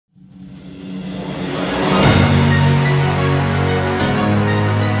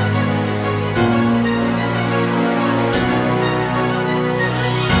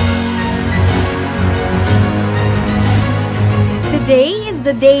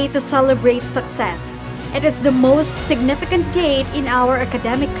day to celebrate success. It is the most significant date in our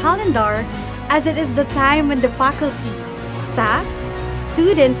academic calendar as it is the time when the faculty, staff,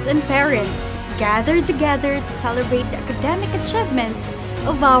 students, and parents gather together to celebrate the academic achievements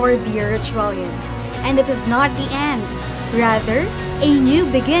of our dear Richwellians. And it is not the end, rather, a new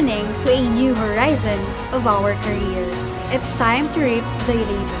beginning to a new horizon of our career. It's time to reap the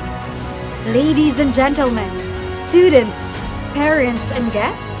labor. Ladies and gentlemen, students, parents, and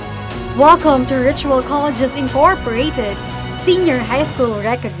guests, welcome to Richwell Colleges Incorporated Senior High School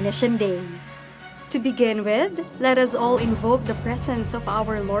Recognition Day. To begin with, let us all invoke the presence of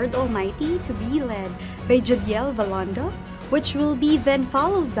our Lord Almighty to be led by Judiel Valondo, which will be then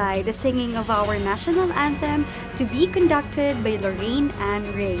followed by the singing of our national anthem to be conducted by Lorraine Ann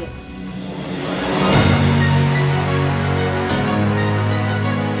Reyes.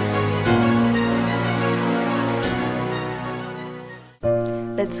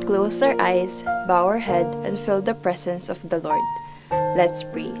 Let's close our eyes, bow our head, and feel the presence of the Lord. Let's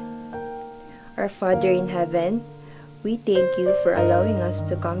pray. Our Father in heaven, we thank you for allowing us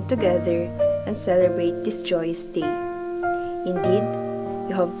to come together and celebrate this joyous day. Indeed,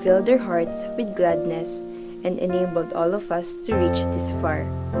 you have filled our hearts with gladness and enabled all of us to reach this far.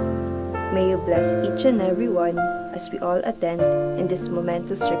 May you bless each and every one as we all attend in this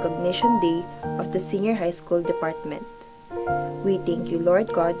momentous recognition day of the Senior High School Department. We thank you,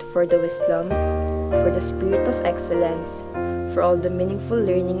 Lord God, for the wisdom, for the spirit of excellence, for all the meaningful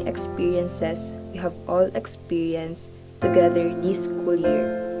learning experiences we have all experienced together this school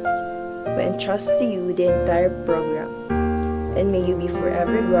year. We entrust to you the entire program, and may you be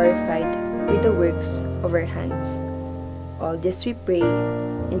forever glorified with the works of our hands. All this we pray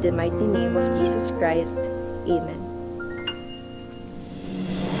in the mighty name of Jesus Christ. Amen.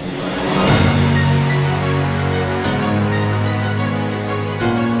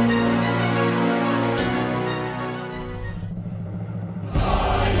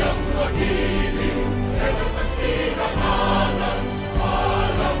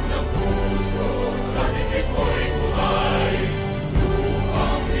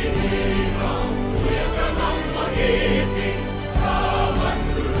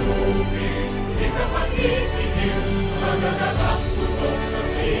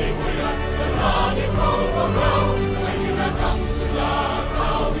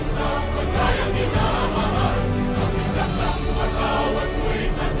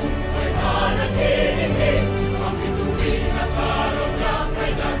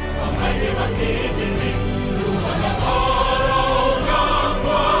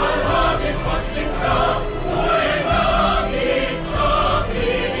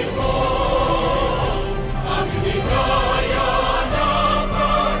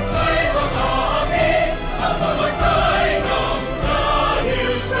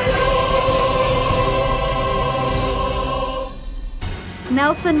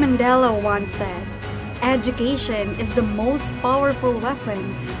 Nelson Mandela once said, "Education is the most powerful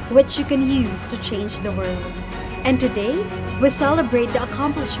weapon which you can use to change the world." And today, we celebrate the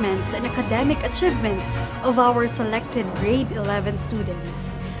accomplishments and academic achievements of our selected grade 11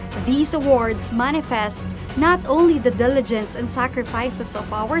 students. These awards manifest not only the diligence and sacrifices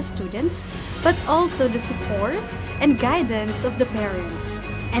of our students, but also the support and guidance of the parents.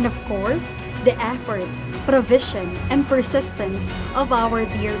 And of course, the effort, provision, and persistence of our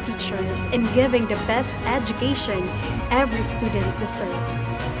dear teachers in giving the best education every student deserves.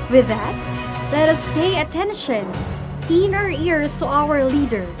 With that, let us pay attention, pin our ears to our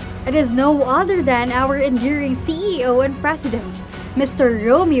leader. It is no other than our enduring CEO and President, Mr.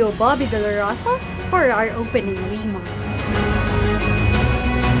 Romeo Bobby De La Rosa, for our opening remarks.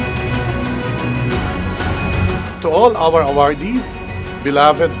 To all our awardees,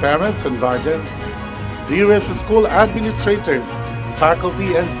 beloved parents and guardians, dearest school administrators,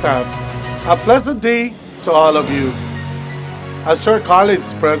 faculty, and staff, a pleasant day to all of you. As your college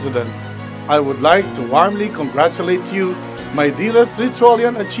president, I would like to warmly congratulate you, my dearest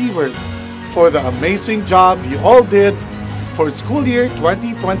Richwellian achievers, for the amazing job you all did for school year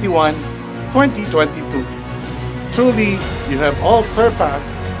 2021-2022. Truly, you have all surpassed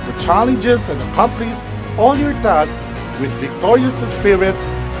the challenges and accomplished all your tasks with victorious spirit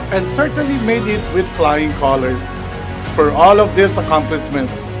and certainly made it with flying colors. For all of these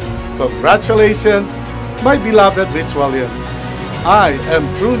accomplishments, congratulations, my beloved Richwellians. I am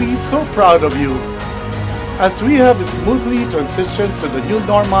truly so proud of you. As we have smoothly transitioned to the new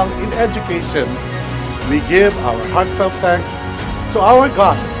normal in education, we give our heartfelt thanks to our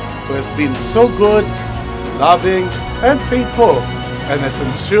God, who has been so good, loving, and faithful, and has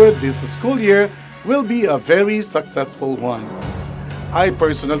ensured this school year will be a very successful one. I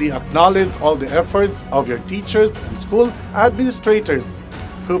personally acknowledge all the efforts of your teachers and school administrators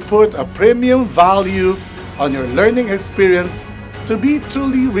who put a premium value on your learning experience to be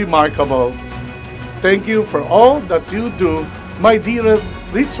truly remarkable. Thank you for all that you do, my dearest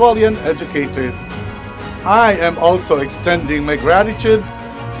Richwellian educators. I am also extending my gratitude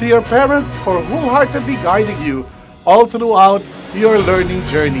to your parents for wholeheartedly guiding you all throughout your learning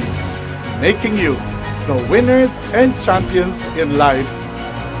journey, making you the winners and champions in life.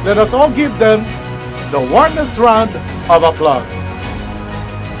 Let us all give them the warmest round of applause.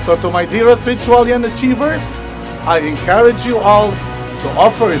 So to my dearest Richwellian achievers, I encourage you all to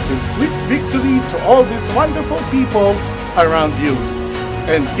offer this sweet victory to all these wonderful people around you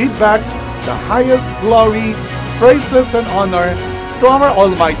and give back the highest glory, praises, and honor to our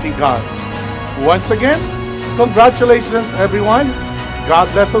Almighty God. Once again, congratulations everyone. God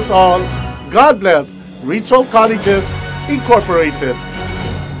bless us all. God bless Richwell Colleges Incorporated.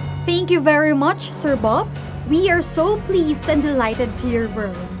 Thank you very much, Sir Bob. We are so pleased and delighted to your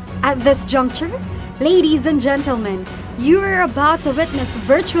words. At this juncture, ladies and gentlemen, you are about to witness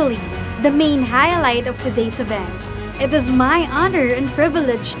virtually the main highlight of today's event. It is my honor and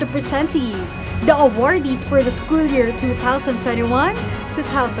privilege to present to you the awardees for the school year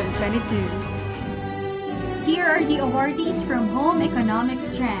 2021-2022. Here are the awardees from Home Economics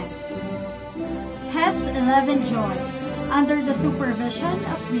Strand. HES 11 Joy, under the supervision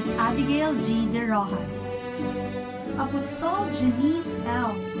of Miss Abigail G. De Rojas. Apostol Janice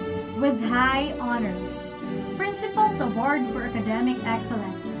L., with high honors. Principal's Award for Academic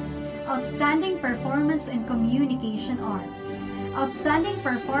Excellence. Outstanding Performance in Communication Arts. Outstanding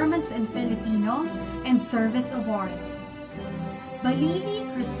Performance in Filipino and Service Award. Balili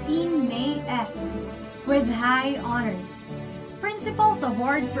Christine May S., with high honors. Principal's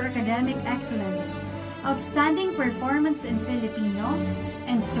Award for Academic Excellence. Outstanding Performance in Filipino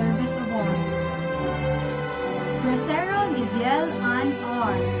and Service Award. Bracero Liziel Ann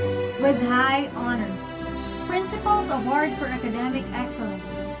R., with high honors. Principal's Award for Academic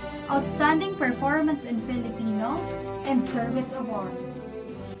Excellence. Outstanding Performance in Filipino and Service Award.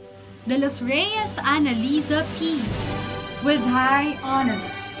 De Los Reyes Annalisa P., with high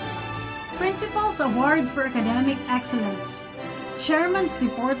honors. Principal's Award for Academic Excellence. Chairman's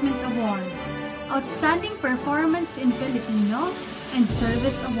Deportment Award. Outstanding Performance in Filipino and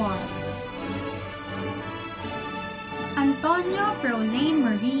Service Award. Antonio Fraulein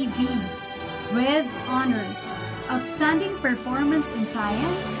Marie V., with honors. Outstanding Performance in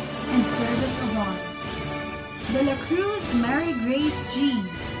Science and Service Award. De La Cruz Mary Grace G.,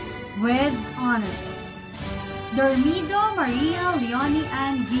 with honors. Dormido Maria Leonie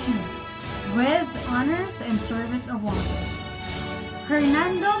Ann V., with honors and service award.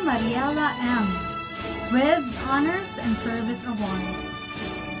 Hernando Mariela M., with honors and service award.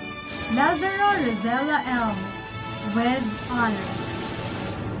 Lazaro Rosella L., with honors.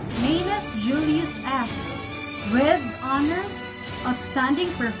 Menes Julius F., with honors,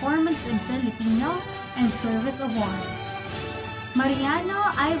 outstanding performance in Filipino and service award. Mariano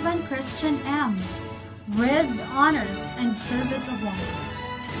Ivan Christian M., with honors and service award.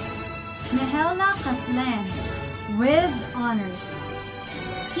 Mihela Kathleen, with honors.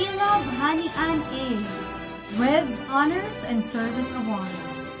 Kilob Hani Ann A., with honors and service award.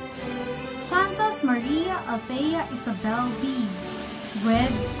 Santos Maria Althea Isabel B.,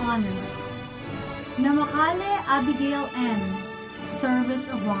 with honors. Namakale Abigail N., service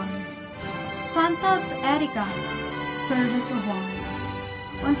award. Santos Erica, service award.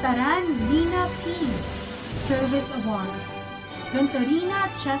 Ontaran Rina P., service award. Venturina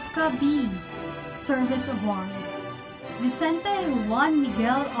Cheska B., service award. Vicente Juan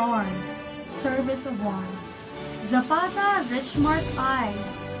Miguel R., service award. Zapata Richmark I.,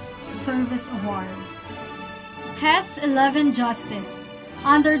 service award. HES 11 Justice,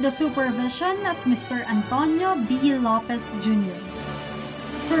 under the supervision of Mr. Antonio B. Lopez Jr.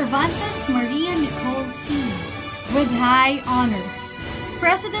 Cervantes Maria Nicole C., with high honors.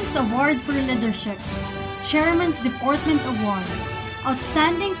 President's Award for Leadership. Chairman's Deportment Award.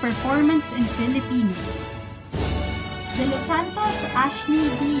 Outstanding Performance in Filipino. De Los Santos Ashley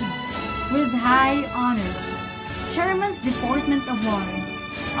B., with high honors. Chairman's Deportment Award.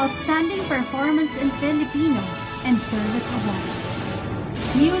 Outstanding Performance in Filipino and Service Award.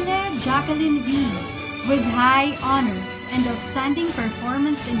 Mule Jacqueline V., with high honors and outstanding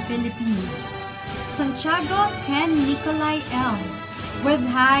performance in Filipino. Santiago Ken Nicolai L., with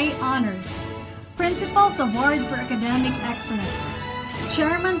high honors. Principal's Award for Academic Excellence.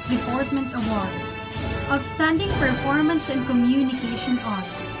 Chairman's Deportment Award. Outstanding Performance in Communication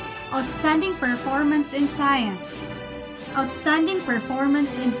Arts. Outstanding Performance in Science. Outstanding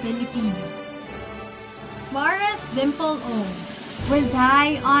Performance in Filipino. Suarez Dimple O, with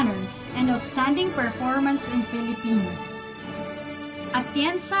high honors and outstanding performance in Filipino.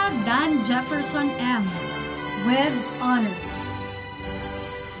 Atienza Dan Jefferson M, with honors.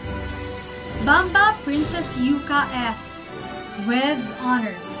 Bamba Princess Yuka S, with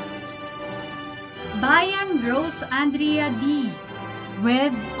honors. Bayan Rose Andrea D,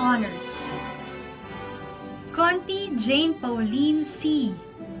 with honors. Conti Jane Pauline C,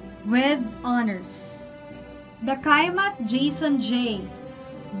 with honors. Dakaimat Jason J,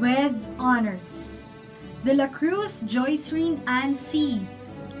 with honors. De la Cruz Joycerine Ann C,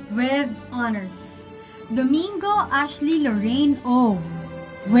 with honors. Domingo Ashley Lorraine O,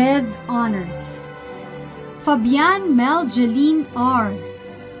 with honors. Fabian Mel Jeline R,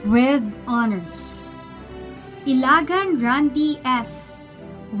 with honors. Ilagan Randy S,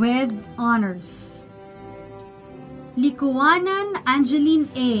 with honors. Likuanan Angeline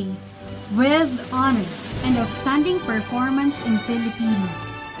A, with honors and outstanding performance in Filipino.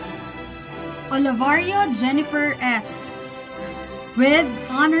 Olivario Jennifer S, with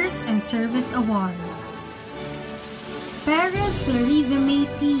honors and service award. Perez Clarissa May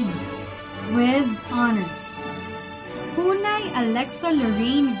T, with honors. Punay Alexa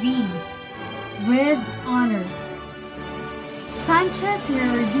Lorraine V, with honors. Sanchez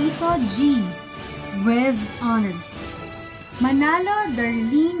Gerardito G, with honors. Manalo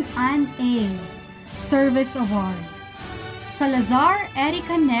Darlene Ann A, Service Award. Salazar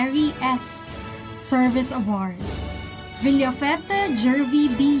Erica Neri S, Service Award. Villaferte Jervy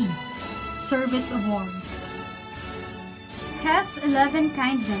B, Service Award. HES 11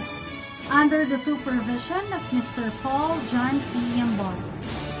 Kindness, under the supervision of Mr. Paul John P. Yambot.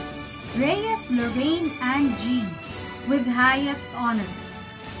 Reyes Lorraine Ann G, with highest honors.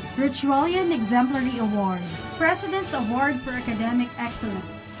 Richwellian Exemplary Award. President's Award for Academic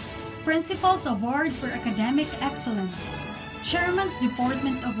Excellence. Principal's Award for Academic Excellence. Chairman's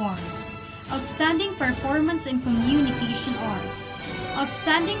Deportment Award. Outstanding Performance in Communication Arts.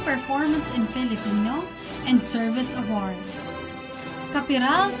 Outstanding Performance in Filipino and Service Award.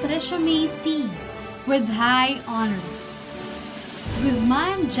 Capiral Tricia May C, with high honors.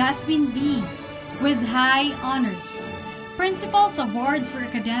 Guzman Jasmine B, with high honors. Principal's Award for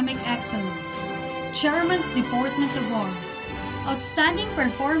Academic Excellence. Chairman's Deportment Award. Outstanding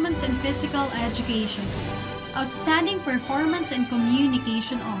Performance in Physical Education. Outstanding Performance in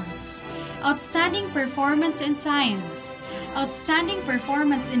Communication Arts. Outstanding Performance in Science. Outstanding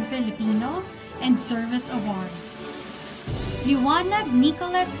Performance in Filipino and Service Award. Liwanag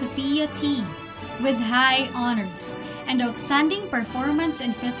Nicolette Sophia T, with high honors and outstanding performance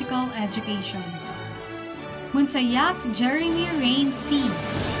in physical education. Munsayak Jeremy Rain C,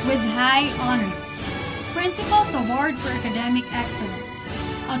 with high honors. Principal's Award for Academic Excellence.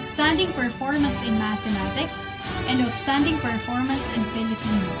 Outstanding Performance in Mathematics and Outstanding Performance in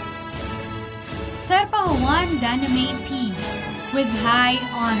Filipino. Serpa Juan Daname P, with high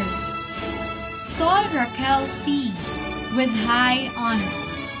honors. Sol Raquel C, with high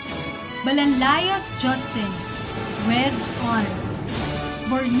honors. Balanlayos Justin, with honors.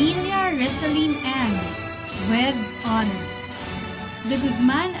 Bornelia Rizaline N, with honors. De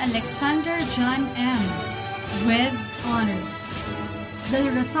Guzman Alexander John M, with honors. Del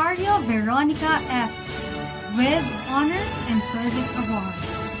Rosario Veronica F, with honors and service award.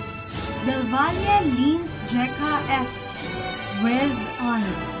 Del Valle Lins Jeca S, with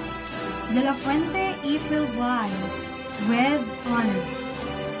honors. De La Fuente April Y, with honors.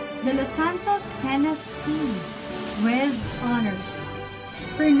 De Los Santos Kenneth T, with honors.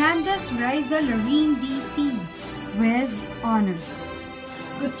 Fernandez Riza Lorene D.C., with honors.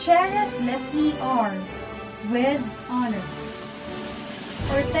 Gutierrez Leslie R., with honors.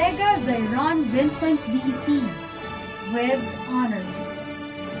 Ortega Zayron Vincent D.C., with honors.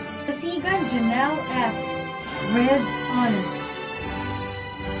 Pasigan Janelle S., with honors.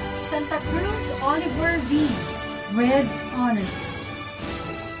 Santa Cruz Oliver V., with honors.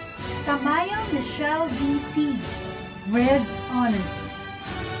 Tamayo Michelle D.C., with honors.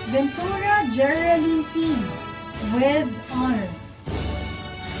 Ventura Geraldine T, with honors.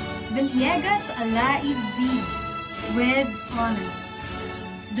 Villegas Alais V, with honors.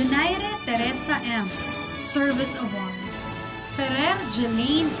 Donaire Teresa M, Service Award. Ferrer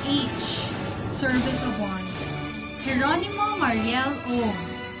Jelaine H, Service Award. Geronimo Mariel O,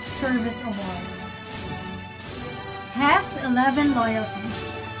 Service Award. HES 11 Loyalty,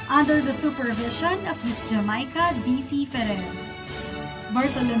 under the supervision of Ms. Jamaica D.C. Ferrer.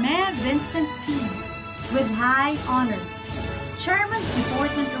 Bartolome Vincent C, with high honors. Chairman's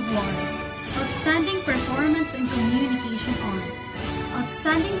Deportment Award. Outstanding Performance in Communication Arts,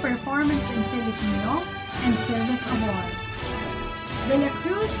 Outstanding Performance in Filipino and Service Award. De la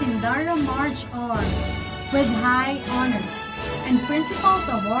Cruz Sindara Marge R. with High Honors and Principal's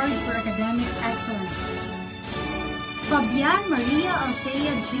Award for Academic Excellence. Fabian Maria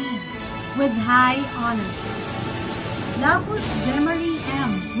Althea G. with High Honors. Lapus Jemarie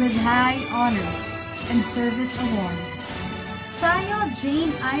M. with High Honors and Service Award. Sayo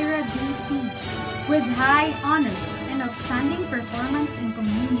Jane Ira D.C. with High Honors and Outstanding Performance in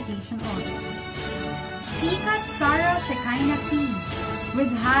Communication Arts. Sikat Sarah Shekinah T. with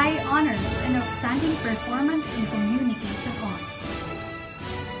High Honors and Outstanding Performance in Communication Arts.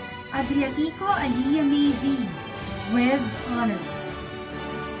 Adriatico Aliyah May V. with Honors.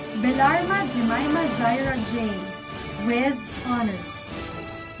 Belarma Jemima Zaira J. with Honors.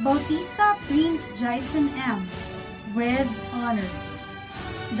 Bautista Prince Jason M. with Honors.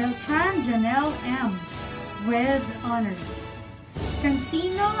 Beltran Janelle M. with Honors.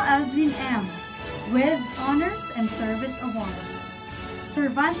 Cancino Aldrin M. with Honors and Service Award.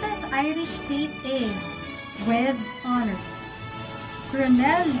 Cervantes Irish Kate A. with Honors.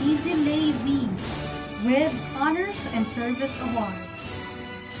 Coronel Lizzie Lay V. with Honors and Service Award.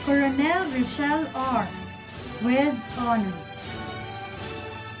 Coronel Rochelle R. with Honors.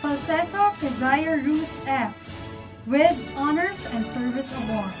 Falseso Keziah Ruth F. with Honors and Service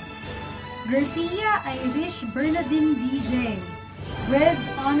Award. Garcia Irish Bernadine DJ with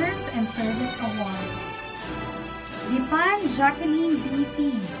Honors and Service Award. Dipan Jacqueline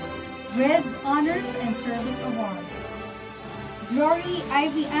DC with Honors and Service Award. Glory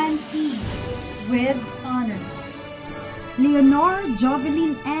Ivy Ann P. with Honors. Leonor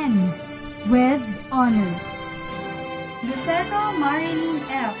Jovelyn N. with Honors. Lucero Marilyn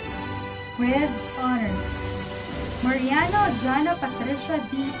F. with Honors. Mariano Jana Patricia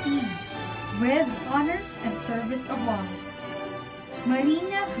DC with Honors and Service Award.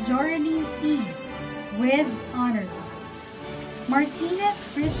 Marinas Joreline C. with Honors. Martinez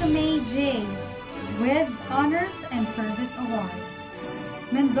Crisome J. with Honors and Service Award.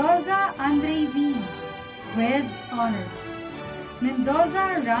 Mendoza Andre V. with Honors.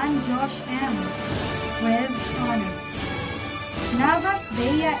 Mendoza Ran Josh M. with Honors. Navas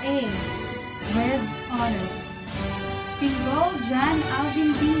Bea A. with Honors. Pingol Jan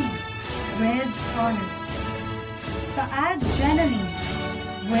Alvin B. with Honors. Saad Jeneline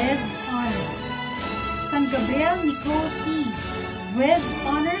with Honors. San Gabriel Nicole T. with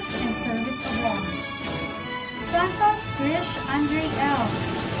Honors and Service Award. Santos Krish Andre L.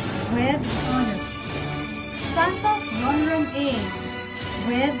 with Honors. Santos Ronron A.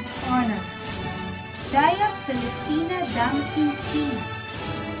 with Honors. Dayap Celestina Damasin C.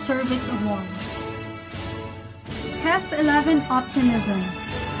 Service Award. HES 11 Optimism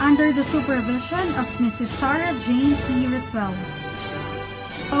under the supervision of Mrs. Sarah Jane T. Richwell.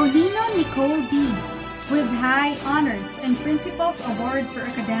 Paulino Nicole D. with High Honors and Principal's Award for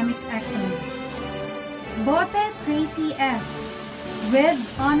Academic Excellence. Bote Tracy S. with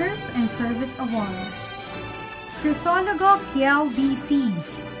Honors and Service Award. Crisologo Kiel D.C.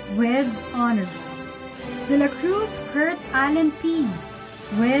 with Honors. De la Cruz Kurt Allen P.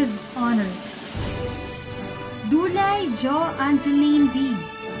 with Honors. Dulay Jo Angeline V.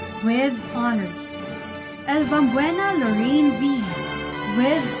 with Honors. Elvambuena Lorraine V.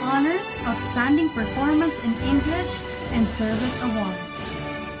 with Honors, Outstanding Performance in English and Service Award.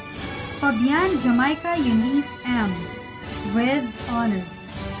 Fabian Jamaica Eunice M. with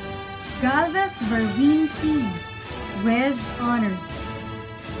Honors. Galvez Vervin P. with Honors.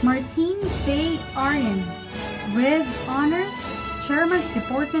 Martine Faye Aryan with Honors, Chairman's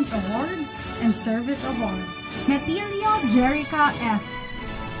Deportment Award and Service Award. Metilio Jerica F.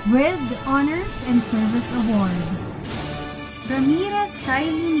 with Honors and Service Award. Ramirez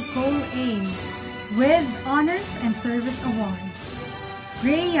Kylie Nicole A. with Honors and Service Award.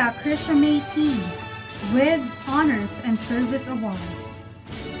 Rhea Krishame T. with Honors and Service Award.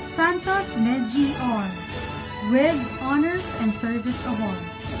 Santos Meji R. with Honors and Service Award.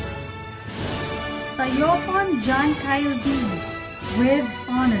 Tayopon John Kyle B. with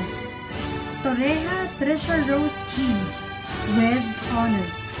Honors. Torreja Trisha Rose G. with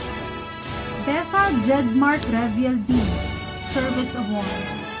Honors. Besa Jedmark Reviel B. Service Award.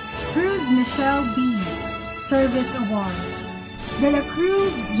 Cruz Michelle B. Service Award. De la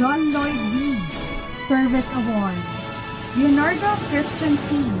Cruz John Lloyd V. Service Award. Leonardo Christian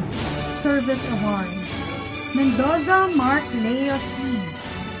T. Service Award. Mendoza Mark Leo C.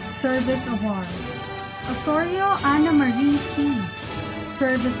 Service Award. Osorio Ana Marie C.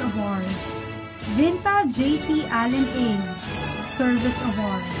 Service Award. Vinta J.C. Allen A. Service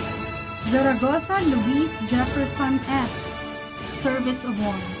Award. Zaragoza Luis Jefferson S. Service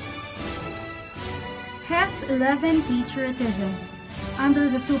Award. HES 11 Patriotism, under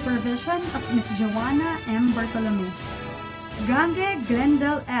the supervision of Ms. Joanna M. Bartolome. Gange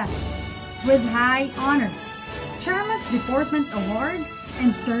Glendale F. with High Honors, Chairman's Deportment Award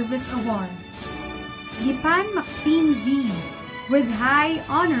and Service Award. Gipan Maxine V. with High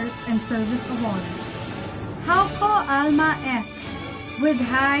Honors and Service Award. Hauko Alma S. with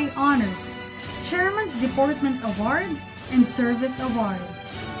High Honors, Chairman's Deportment Award and Service Award.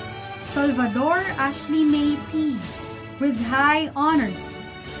 Salvador Ashley May P. with High Honors,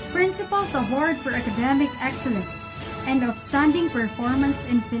 Principal's Award for Academic Excellence and Outstanding Performance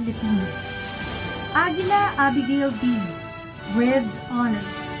in Filipino. Aguila Abigail B. with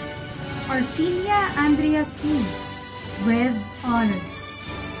Honors. Arcelia Andrea C. with Honors.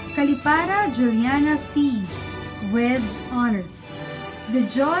 Calipara Juliana C. with Honors. De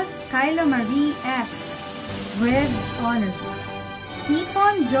Jos Kyla Marie S. with Honors.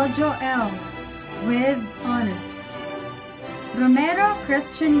 Tipon Jojo L. with Honors. Romero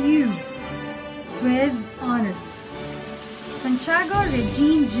Christian U. with Honors. Santiago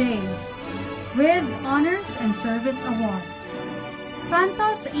Regine J. with Honors and Service Award.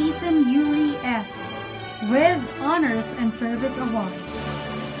 Santos Asen Yuri S. with Honors and Service Award.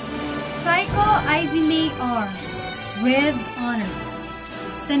 Psycho Ivy May R. with Honors.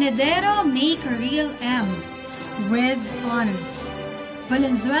 Tenedero May Caril M. with Honors.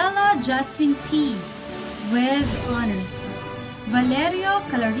 Valenzuela Jasmine P. with Honors. Valerio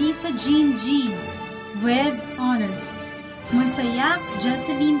Calarisa Jean G. with Honors. Monsayak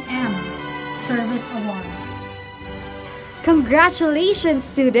Jesseline M. Service Award. Congratulations,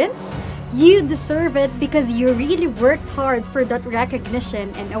 students! You deserve it because you really worked hard for that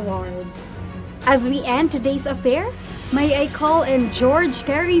recognition and awards. As we end today's affair, may I call in George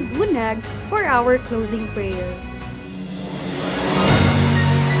Carey Bunag for our closing prayer.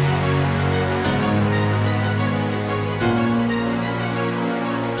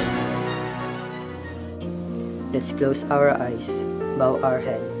 Let's close our eyes, bow our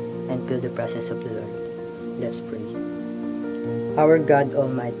head, and feel the presence of the Lord. Let's pray. Our God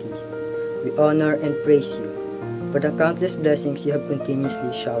Almighty, we honor and praise you for the countless blessings you have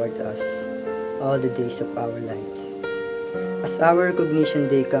continuously showered us all the days of our lives. As our recognition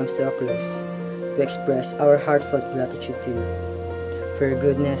day comes to a close, we express our heartfelt gratitude to you for your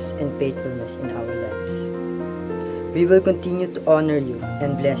goodness and faithfulness in our lives. We will continue to honor you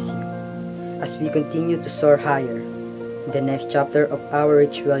and bless you as we continue to soar higher in the next chapter of our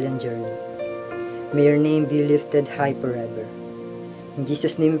Richwellian journey. May your name be lifted high forever. In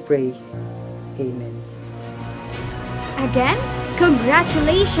Jesus' name we pray. Amen. Again,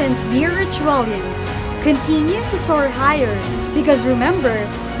 congratulations, dear Richwellians! Continue to soar higher because remember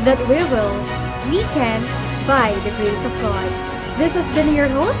that we can, by the grace of God. This has been your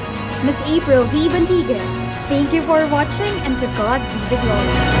host, Miss April V. Bantigan. Thank you for watching and to God be the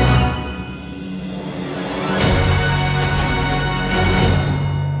glory.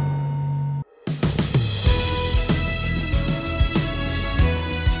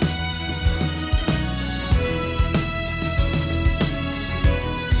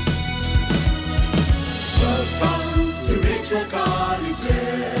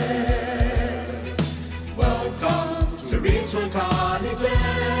 Welcome to Richwell Colleges.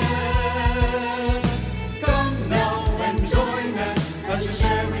 Come now and join us as we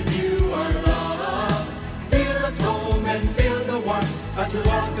share with you our love. Feel at home and feel the warmth as we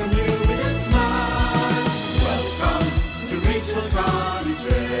welcome you with a smile. Welcome to Richwell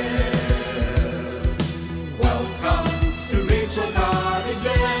Colleges. Welcome to Richwell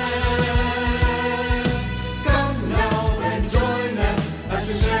Colleges. Come now and join us as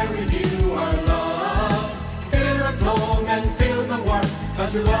we share with you our love. Feel at home and feel the warmth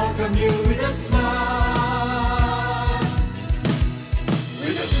as we welcome you with a smile.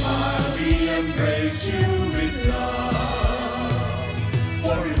 With a smile we embrace you with love,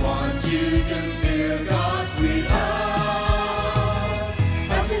 for we want you to